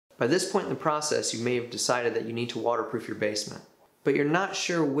By this point in the process, you may have decided that you need to waterproof your basement, but you're not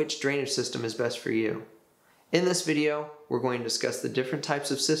sure which drainage system is best for you. In this video, we're going to discuss the different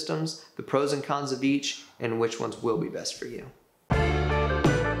types of systems, the pros and cons of each, and which ones will be best for you.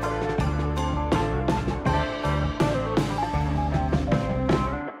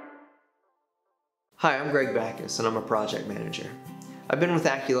 Hi, I'm Greg Backus, and I'm a project manager. I've been with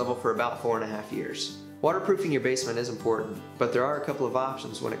Acculevel for about 4.5 years. Waterproofing your basement is important, but there are a couple of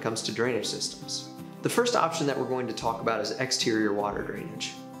options when it comes to drainage systems. The first option that we're going to talk about is exterior water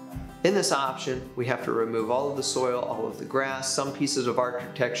drainage. In this option, we have to remove all of the soil, all of the grass, some pieces of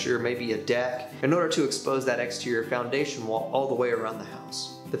architecture, maybe a deck, in order to expose that exterior foundation wall all the way around the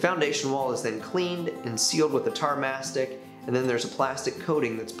house. The foundation wall is then cleaned and sealed with a tar mastic, and then there's a plastic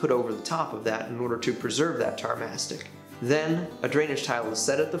coating that's put over the top of that in order to preserve that tar mastic. Then a drainage tile is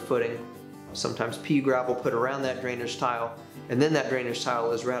set at the footing, sometimes pea gravel put around that drainage tile, and then that drainage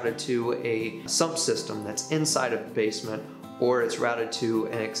tile is routed to a sump system that's inside of the basement, or it's routed to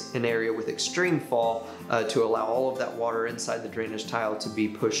an area with extreme fall to allow all of that water inside the drainage tile to be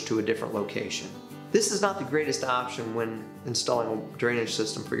pushed to a different location. This is not the greatest option when installing a drainage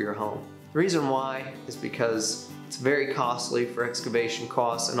system for your home. The reason why is because it's very costly for excavation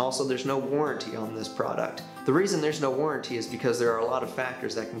costs, and also there's no warranty on this product. The reason there's no warranty is because there are a lot of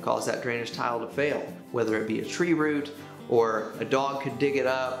factors that can cause that drainage tile to fail, whether it be a tree root, or a dog could dig it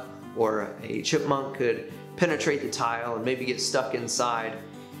up, or a chipmunk could penetrate the tile and maybe get stuck inside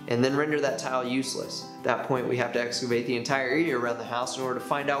and then render that tile useless. At that point, we have to excavate the entire area around the house in order to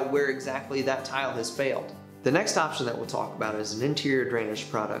find out where exactly that tile has failed. The next option that we'll talk about is an interior drainage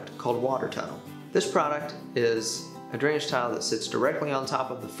product called water tunnel. This product is a drainage tile that sits directly on top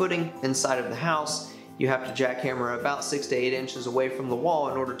of the footing inside of the house. You have to jackhammer about 6 to 8 inches away from the wall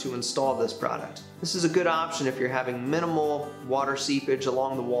in order to install this product. This is a good option if you're having minimal water seepage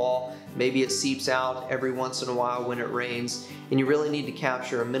along the wall. Maybe it seeps out every once in a while when it rains, and you really need to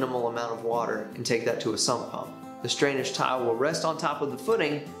capture a minimal amount of water and take that to a sump pump. This drainage tile will rest on top of the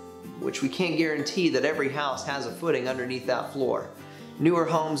footing, which we can't guarantee that every house has a footing underneath that floor. Newer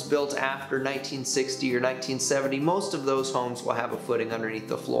homes built after 1960 or 1970, most of those homes will have a footing underneath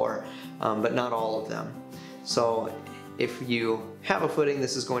the floor, but not all of them. So if you have a footing,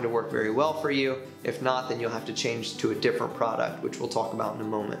 this is going to work very well for you. If not, then you'll have to change to a different product, which we'll talk about in a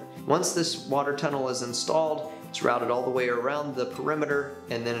moment. Once this water tunnel is installed, it's routed all the way around the perimeter,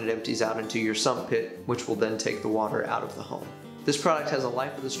 and then it empties out into your sump pit, which will then take the water out of the home. This product has a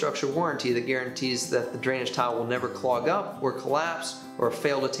life of the structure warranty that guarantees that the drainage tile will never clog up or collapse or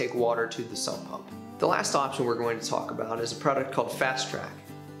fail to take water to the sump pump. The last option we're going to talk about is a product called Fast Track.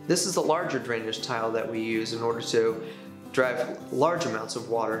 This is the larger drainage tile that we use in order to drive large amounts of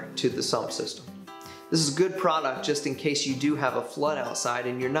water to the sump system. This is a good product just in case you do have a flood outside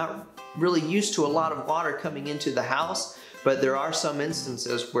and you're not really used to a lot of water coming into the house, but there are some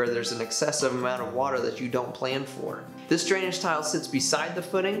instances where there's an excessive amount of water that you don't plan for. This drainage tile sits beside the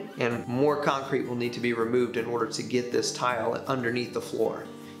footing, and more concrete will need to be removed in order to get this tile underneath the floor,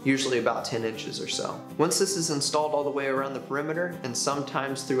 usually about 10 inches or so. Once this is installed all the way around the perimeter, and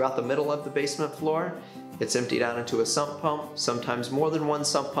sometimes throughout the middle of the basement floor, it's emptied out into a sump pump, sometimes more than one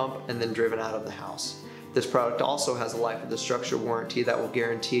sump pump, and then driven out of the house. This product also has a life of the structure warranty that will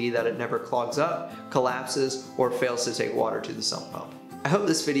guarantee that it never clogs up, collapses, or fails to take water to the sump pump. I hope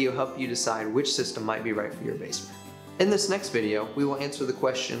this video helped you decide which system might be right for your basement. In this next video, we will answer the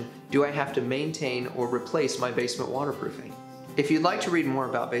question, do I have to maintain or replace my basement waterproofing? If you'd like to read more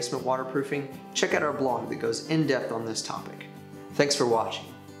about basement waterproofing, check out our blog that goes in depth on this topic. Thanks for watching.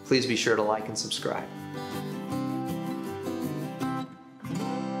 Please be sure to like and subscribe.